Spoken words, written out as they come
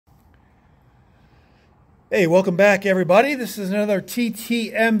Hey, welcome back everybody. This is another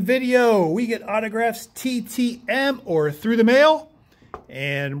TTM video. We get autographs TTM or through the mail.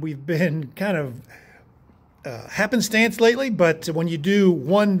 And we've been kind of happenstance lately, but when you do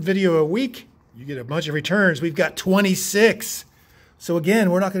one video a week, you get a bunch of returns. We've got 26. So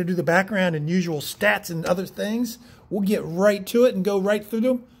again, we're not going to do the background and usual stats and other things. We'll get right to it and go right through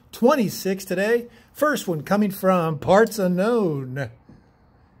them. 26 today. First one coming from Parts Unknown.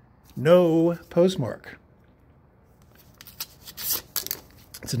 No postmark.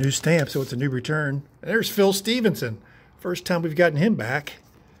 It's a new stamp, so it's a new return. And there's Phil Stephenson. First time we've gotten him back.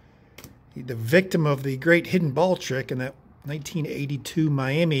 He's the victim of the great hidden ball trick in that 1982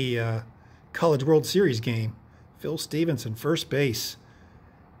 Miami College World Series game. Phil Stephenson, first base.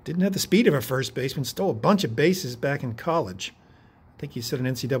 Didn't have the speed of a first baseman. Stole a bunch of bases back in college. I think he set an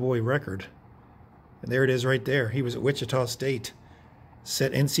NCAA record. And there it is right there. He was at Wichita State.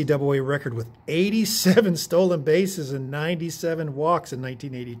 Set NCAA record with 87 stolen bases and 97 walks in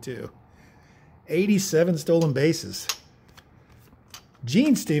 1982. 87 stolen bases.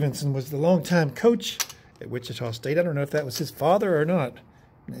 Gene Stephenson was the longtime coach at Wichita State. I don't know if that was his father or not.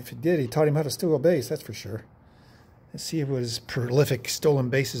 If he did, he taught him how to steal a base, that's for sure. Let's see if it was prolific stolen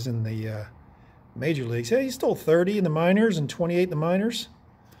bases in the major leagues. Yeah, he stole 30 in the minors and 28 in the minors.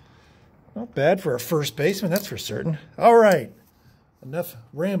 Not bad for a first baseman, that's for certain. All right. Enough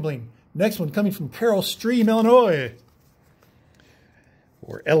rambling. Next one coming from Carroll Stream, Illinois.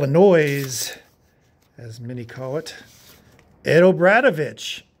 Or Illinois, as many call it. Ed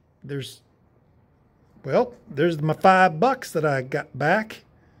Obradovich. There's my $5 that I got back.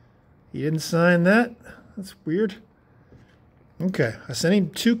 He didn't sign that. That's weird. Okay, I sent him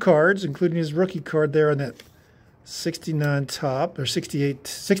 2 cards, including his rookie card there on that 69 top, or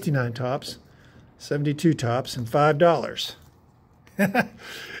 69 tops, 72 tops, and $5.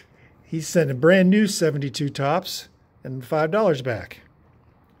 He sent a brand new 72 tops and $5 back.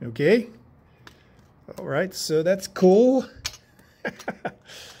 Okay. All right, so that's cool.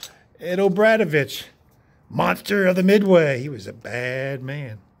 Ed Obradovich, monster of the Midway. He was a bad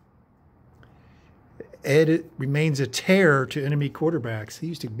man. Ed remains a terror to enemy quarterbacks. He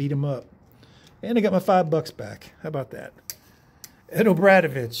used to beat him up. And I got my $5 back. How about that? Ed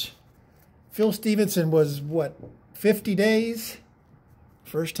Obradovich. Phil Stephenson was, what, 50 days?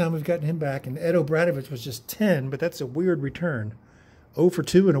 First time we've gotten him back, and Ed Obradovich was just 10, but that's a weird return. 0 for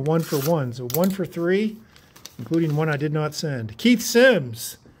 2 and a 1 for 1. So 1 for 3, including one I did not send. Keith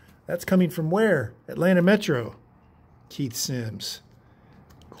Sims. That's coming from where? Atlanta Metro. Keith Sims.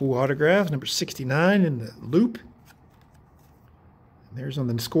 Cool autograph, number 69 in the loop. And there's on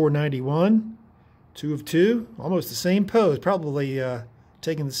the score 91. 2 of 2. Almost the same pose. Probably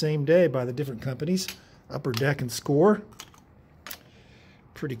taken the same day by the different companies. Upper Deck and Score.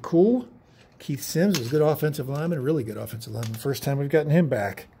 Pretty cool. Keith Sims was a good offensive lineman, a really good offensive lineman. First time we've gotten him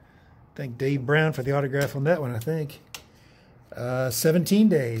back. Thank Dave Brown for the autograph on that one, I think. 17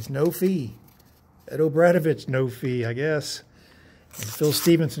 days, no fee. Ed Obradovich, no fee, I guess. And Phil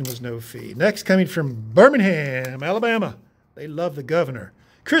Stephenson was no fee. Next, coming from Birmingham, Alabama. They love the governor.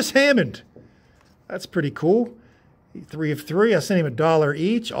 Chris Hammond. That's pretty cool. 3 of 3. I sent him $1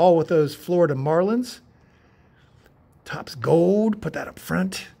 each, all with those Florida Marlins. Top's gold. Put that up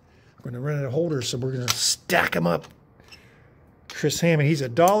front. We're going to run out of holders, so we're going to stack them up. Chris Hammond, he's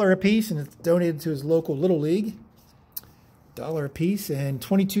 $1 a piece, and it's donated to his local Little League. $1 a piece and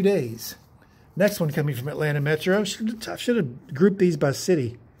 22 days. Next one coming from Atlanta Metro. I should have grouped these by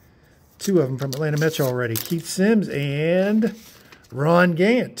city. 2 of them from Atlanta Metro already. Keith Sims and Ron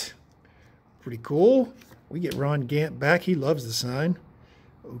Gant. Pretty cool. We get Ron Gant back. He loves the sign.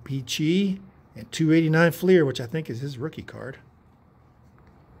 OPG. And 289 Fleer, which I think is his rookie card.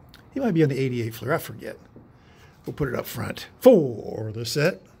 He might be on the 88 Fleer. I forget. We'll put it up front. 4 the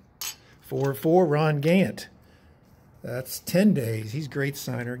set. 4 Ron Gant. That's 10 days. He's a great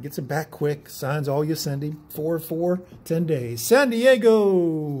signer. Gets him back quick. Signs all you send him. 4, 10 days. San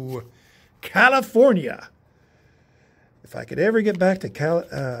Diego, California. If I could ever get back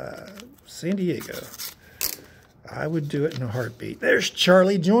to San Diego, I would do it in a heartbeat. There's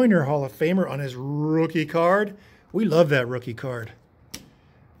Charlie Joiner, Hall of Famer, on his rookie card. We love that rookie card.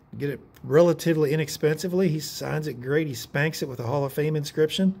 Get it relatively inexpensively. He signs it great. He spanks it with a Hall of Fame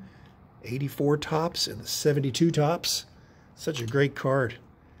inscription. 84 tops and 72 tops. Such a great card.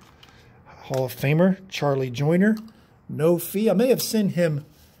 Hall of Famer, Charlie Joiner. No fee. I may have sent him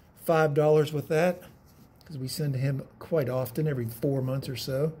 $5 with that, because we send him quite often, every 4 months or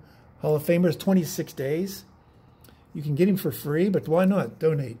so. Hall of Famer is 26 days. You can get him for free, but why not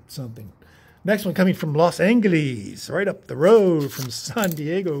donate something? Next one coming from Los Angeles, right up the road from San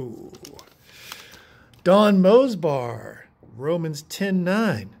Diego. Don Mosebar, Romans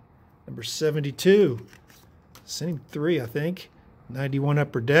 10-9, number 72. Sent him 3, I think. 91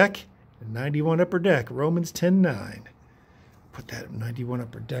 upper deck and 91 upper deck. Romans 10-9. Put that 91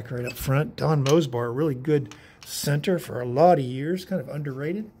 upper deck right up front. Don Mosebar, really good center for a lot of years. Kind of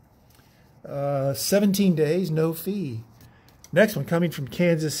underrated. 17 days, no fee. Next one coming from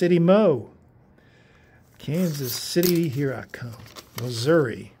Kansas City, Mo. Kansas City, here I come.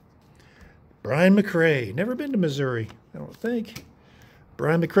 Missouri. Brian McRae. Never been to Missouri, I don't think.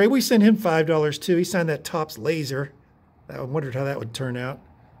 Brian McRae, we sent him $5 too. He signed that Topps laser. I wondered how that would turn out.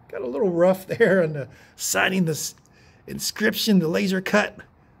 Got a little rough there on the signing the inscription, the laser cut.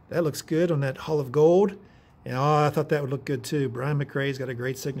 That looks good on that Hull of Gold. And oh, I thought that would look good too. Brian McRae's got a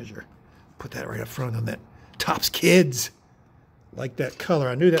great signature. Put that right up front on that Topps Kids. Like that color.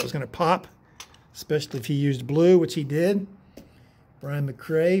 I knew that was going to pop, especially if he used blue, which he did. Brian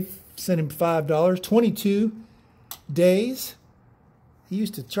McRae, sent him $5, 22 days. He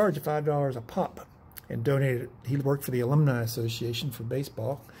used to charge $5 a pop and donated. He worked for the Alumni Association for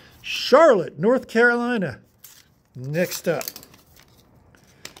baseball. Charlotte, North Carolina. Next up,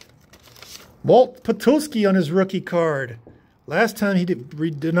 Walt Patulski on his rookie card. Last time he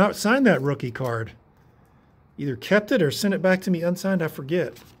did not sign that rookie card. Either kept it or sent it back to me unsigned, I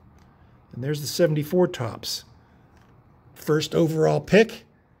forget. And there's the 74 Topps. First overall pick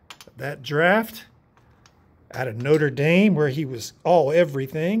of that draft out of Notre Dame, where he was all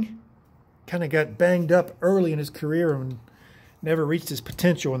everything. Kind of got banged up early in his career and never reached his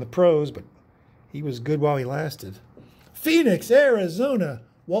potential in the pros, but he was good while he lasted. Phoenix, Arizona.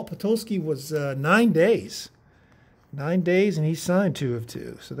 Walt Patulski was 9 days. 9 days, and he signed 2 of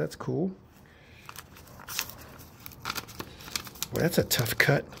 2, so that's cool. Boy, that's a tough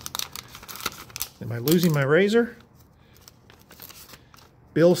cut. Am I losing my razor?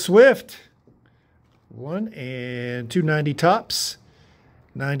 Bill Swift. 1 and 290 Topps.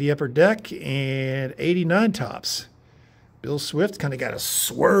 90 upper deck and 89 Topps. Bill Swift kind of got a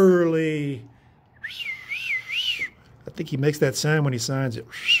swirly. I think he makes that sign when he signs it.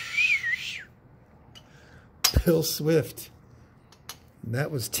 Bill Swift. And that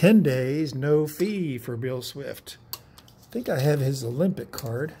was 10 days, no fee for Bill Swift. I think I have his Olympic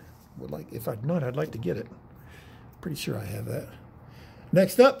card. If I'd not, I'd like to get it. Pretty sure I have that.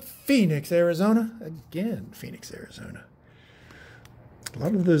 Next up, Phoenix, Arizona. Again, Phoenix, Arizona. A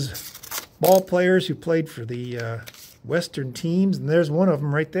lot of those ball players who played for the Western teams, and there's one of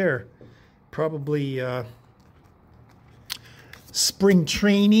them right there. Probably spring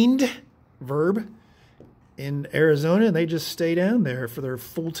trained verb in Arizona, and they just stay down there for their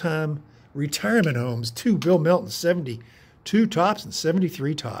full-time retirement homes. 2 Bill Melton, 72 Topps and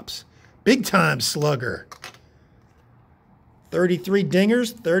 73 Topps. Big-time slugger. 33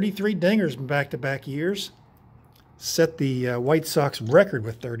 dingers in back-to-back years. Set the White Sox record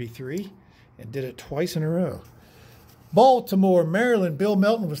with 33 and did it twice in a row. Baltimore, Maryland. Bill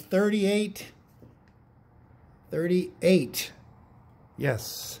Melton was 38. 38.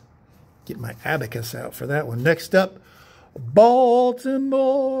 Yes. Get my abacus out for that one. Next up,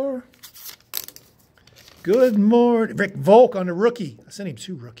 Baltimore. Good morning. Rick Volk on the rookie. I sent him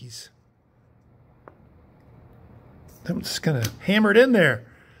 2 rookies. That was kind of hammered in there.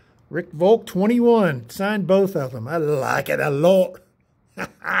 Rick Volk, 21. Signed both of them. I like it a lot.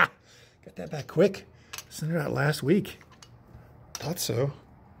 Got that back quick. Sent it out last week. Thought so.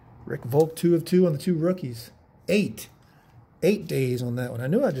 Rick Volk, 2 of 2 on the 2 rookies. 8 days on that one. I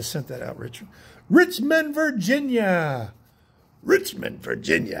knew I just sent that out, Richard. Richmond, Virginia. Richmond,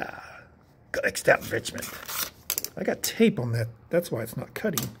 Virginia. Next up, Richmond. I got tape on that. That's why it's not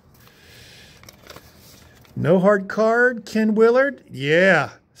cutting. No hard card. Ken Willard.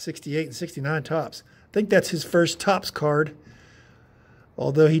 Yeah. 68 and 69 Topps. I think that's his first Topps card.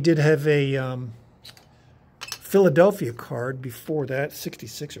 Although he did have a Philadelphia card before that.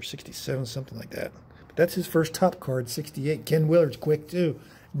 66 or 67, something like that. But that's his first top card, 68. Ken Willard's quick too.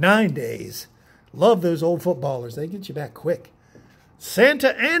 9 days. Love those old footballers. They get you back quick.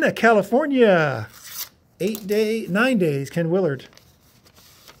 Santa Ana, California. 9 days, Ken Willard.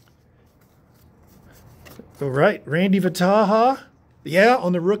 All right, Randy Vataha. Yeah,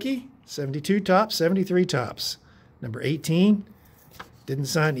 on the rookie. 72 Topps, 73 Topps. Number 18. Didn't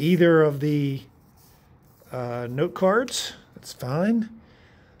sign either of the note cards. That's fine.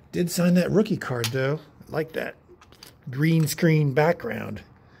 Did sign that rookie card, though. I like that green screen background.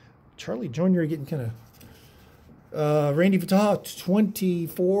 Charlie Joiner getting kind of... Randy Vataha,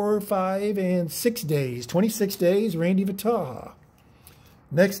 24, 5, and 6 days. 26 days, Randy Vataha.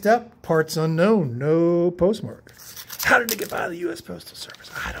 Next up, parts unknown. No postmark. How did it get by the U.S. Postal Service?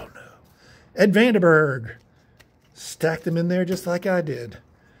 I don't know. Ed VandeBerg. Stacked them in there just like I did.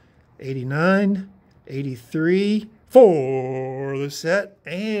 89, 83 for the set,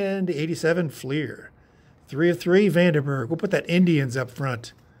 and 87 Fleer. 3 of 3 VandeBerg. We'll put that Indians up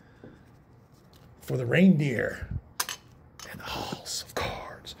front for the reindeer. And the Halls of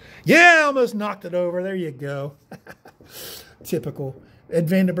Cards. Yeah, almost knocked it over. There you go. Typical. Ed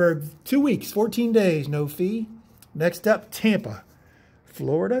VandeBerg, 2 weeks, 14 days, no fee. Next up, Tampa,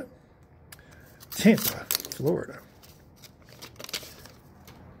 Florida. Tampa, Florida.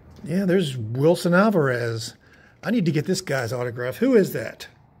 Yeah, there's Wilson Alvarez. I need to get this guy's autograph. Who is that?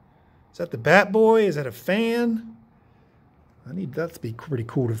 Is that the Bat Boy? Is that a fan? I need that to be pretty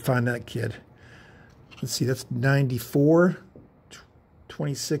cool to find that kid. Let's see, that's 94,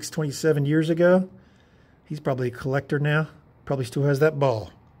 26, 27 years ago. He's probably a collector now. Probably still has that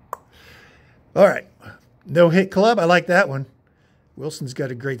ball. All right. No Hit Club. I like that one. Wilson's got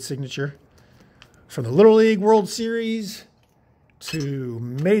a great signature. From the Little League World Series to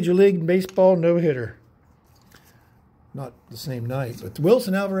Major League Baseball no-hitter. Not the same night, but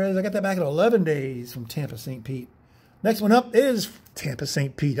Wilson Alvarez, I got that back in 11 days from Tampa St. Pete. Next one up is Tampa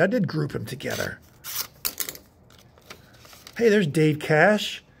St. Pete. I did group them together. Hey, there's Dave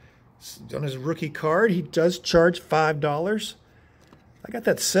Cash. On his rookie card, he does charge $5. I got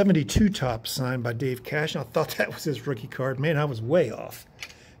that 72 top signed by Dave Cash, and I thought that was his rookie card. Man, I was way off.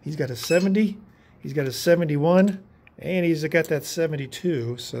 He's got a 70, he's got a 71, and he's got that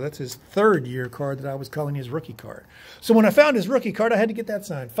 72. So that's his third year card that I was calling his rookie card. So when I found his rookie card, I had to get that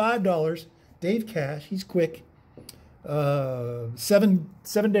signed. $5. Dave Cash, he's quick. 7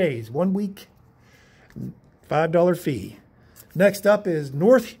 days, 1 week, $5 fee. Next up is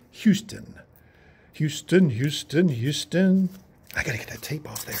North Houston. Houston. I got to get that tape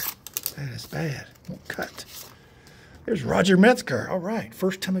off there. That is bad. Won't cut. There's Roger Metzger. All right.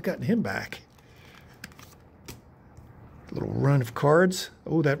 First time I've gotten him back. Little run of cards.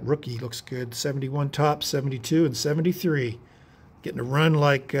 Oh, that rookie looks good. 71 top, 72, and 73. Getting a run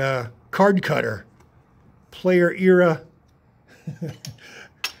like Card Cutter. Player era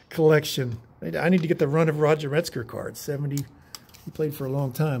collection. I need to get the run of Roger Metzger cards. 70. He played for a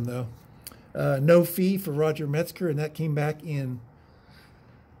long time, though. No fee for Roger Metzger, and that came back in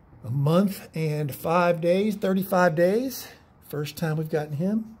a month and 5 days, 35 days. First time we've gotten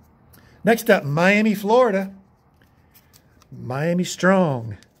him. Next up, Miami, Florida. Miami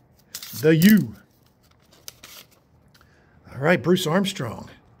Strong. The U. All right, Bruce Armstrong.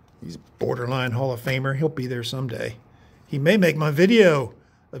 He's borderline Hall of Famer. He'll be there someday. He may make my video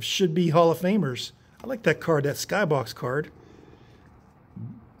of should-be Hall of Famers. I like that card, that Skybox card.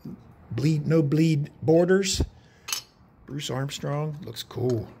 No bleed borders. Bruce Armstrong looks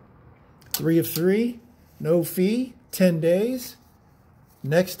cool. 3 of 3, no fee, 10 days.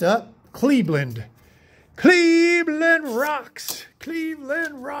 Next up, Cleveland. Cleveland rocks.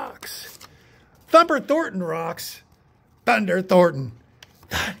 Cleveland rocks. Thumper Thornton rocks. Thunder Thornton.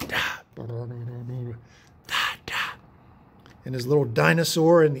 And his little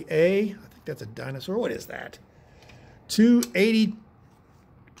dinosaur in the A. I think that's a dinosaur. What is that? 281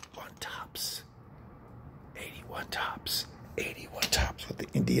 tops. 81 tops. 81 tops with the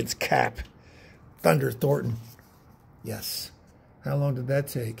Indians cap. Thunder Thornton. Yes. How long did that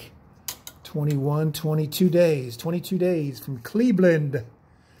take? 22 days. 22 days from Cleveland.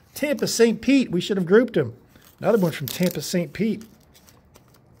 Tampa St. Pete. We should have grouped them. Another one from Tampa St. Pete.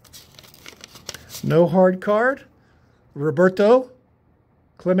 No hard card. Roberto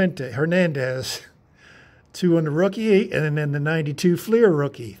Hernandez. 2 on the rookie, and then the 92 Fleer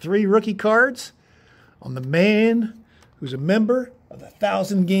rookie. 3 rookie cards on the man who's a member of the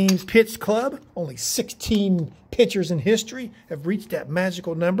 1,000 Games Pitched Club. Only 16 pitchers in history have reached that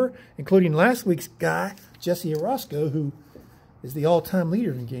magical number, including last week's guy, Jesse Orozco, who is the all-time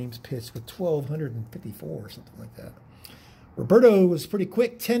leader in games pitched with 1,254 or something like that. Roberto was pretty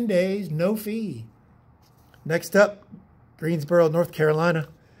quick, 10 days, no fee. Next up, Greensboro, North Carolina,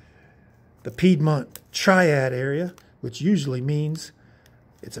 the Piedmont Triad area, which usually means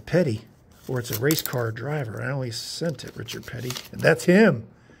it's a Petty or it's a race car driver. I only sent it, Richard Petty, and that's him.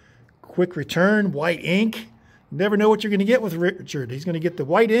 Quick return, white ink. Never know what you're going to get with Richard. He's going to get the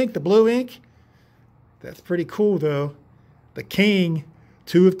white ink, the blue ink. That's pretty cool, though. The King,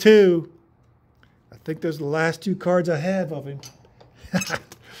 2 of 2. I think those are the last 2 cards I have of him.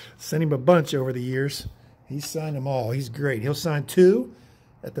 Sent him a bunch over the years. He's signed them all. He's great. He'll sign 2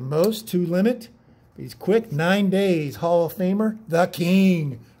 at the most, 2 limit. He's quick, 9 days. Hall of Famer, the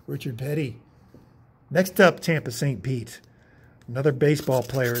King, Richard Petty. Next up, Tampa St. Pete. Another baseball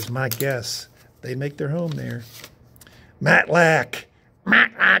player is my guess. They make their home there. Matlack.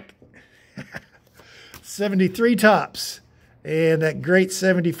 Matlack. 73 tops. And that great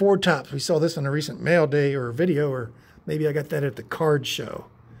 74 tops. We saw this on a recent mail day or video, or maybe I got that at the card show.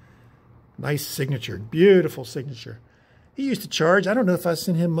 Nice signature. Beautiful signature. He used to charge, I don't know if I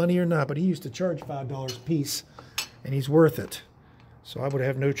sent him money or not, but he used to charge $5 a piece, and he's worth it. So I would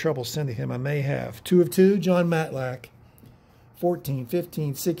have no trouble sending him. I may have. 2 of 2, John Matlack. 14,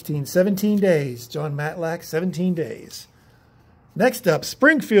 15, 16, 17 days. John Matlack, 17 days. Next up,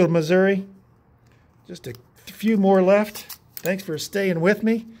 Springfield, Missouri. Just a few more left. Thanks for staying with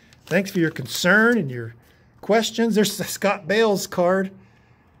me. Thanks for your concern and your questions. There's Scott Bale's card.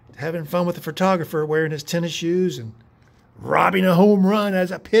 Having fun with the photographer, wearing his tennis shoes and robbing a home run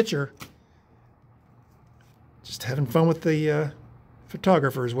as a pitcher. Just having fun with the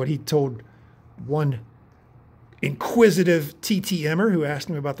photographer is what he told one inquisitive TTMer who asked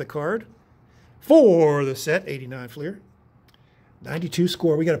him about the card. For the set, 89 Fleer. 92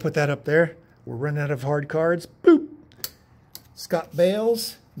 score. We got to put that up there. We're running out of hard cards. Boop. Scott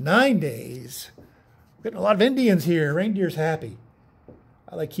Bales, 9 days. We're getting a lot of Indians here. Reindeer's happy.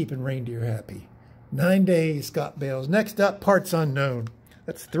 I like keeping reindeer happy. 9 days, Scott Bales. Next up, parts unknown.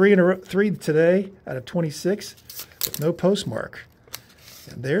 That's 3 today out of 26 with no postmark.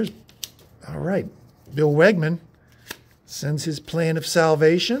 And there's, all right, Bill Wegman sends his plan of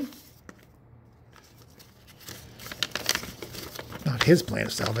salvation. Not his plan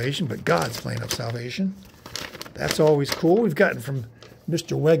of salvation, but God's plan of salvation. That's always cool. We've gotten from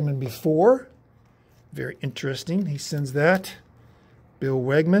Mr. Wegman before. Very interesting. He sends that. Bill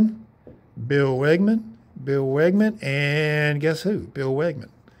Wegman, Bill Wegman, Bill Wegman, and guess who? Bill Wegman.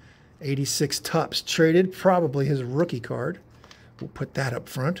 86 tops traded, probably his rookie card. We'll put that up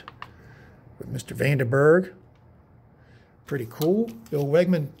front with Mr. VandeBerg. Pretty cool. Bill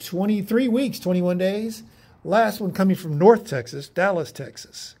Wegman, 23 weeks, 21 days. Last one coming from North Texas, Dallas,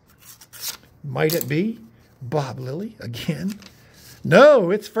 Texas. Might it be Bob Lilly again?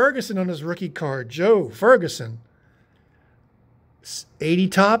 No, it's Ferguson on his rookie card. Joe Ferguson. 80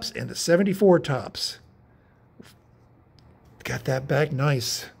 tops and the 74 tops. Got that back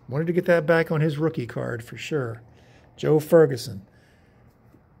nice. Wanted to get that back on his rookie card for sure. Joe Ferguson.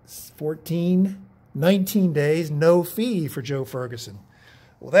 19 days, no fee for Joe Ferguson.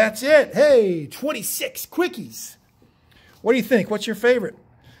 Well, that's it. Hey, 26 quickies. What do you think? What's your favorite?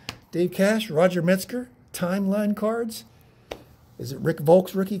 Dave Cash, Roger Metzger, timeline cards? Is it Rick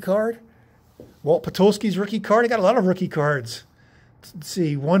Volk's rookie card? Walt Patulski's rookie card? I got a lot of rookie cards. Let's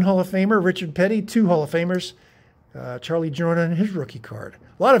see, 1 Hall of Famer, Richard Petty, 2 Hall of Famers, Charlie Joiner and his rookie card.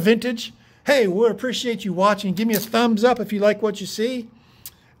 A lot of vintage. Hey, we appreciate you watching. Give me a thumbs up if you like what you see.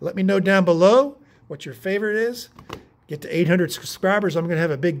 Let me know down below what your favorite is. Get to 800 subscribers, I'm going to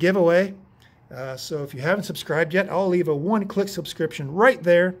have a big giveaway. So if you haven't subscribed yet, I'll leave a one-click subscription right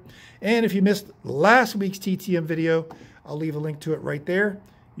there. And if you missed last week's TTM video, I'll leave a link to it right there.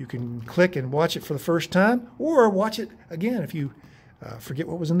 You can click and watch it for the first time, or watch it again if you forget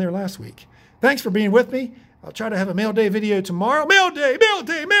what was in there last week. Thanks for being with me. I'll try to have a mail day video tomorrow. Mail day, mail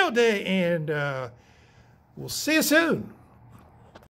day, mail day. And we'll see you soon.